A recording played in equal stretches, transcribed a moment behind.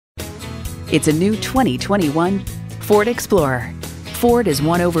It's a new 2021 Ford Explorer. Ford has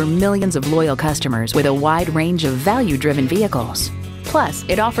won over millions of loyal customers with a wide range of value-driven vehicles. Plus,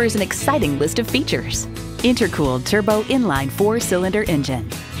 it offers an exciting list of features. Intercooled turbo inline 4-cylinder engine,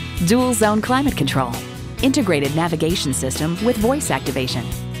 dual-zone climate control, integrated navigation system with voice activation,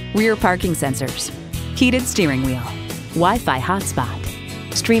 rear parking sensors, heated steering wheel, Wi-Fi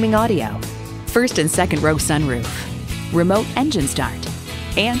hotspot, streaming audio, first and second row sunroof, remote engine start,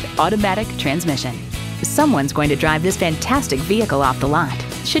 and automatic transmission. Someone's going to drive this fantastic vehicle off the lot.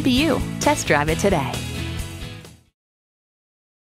 Should be you. Test drive it today.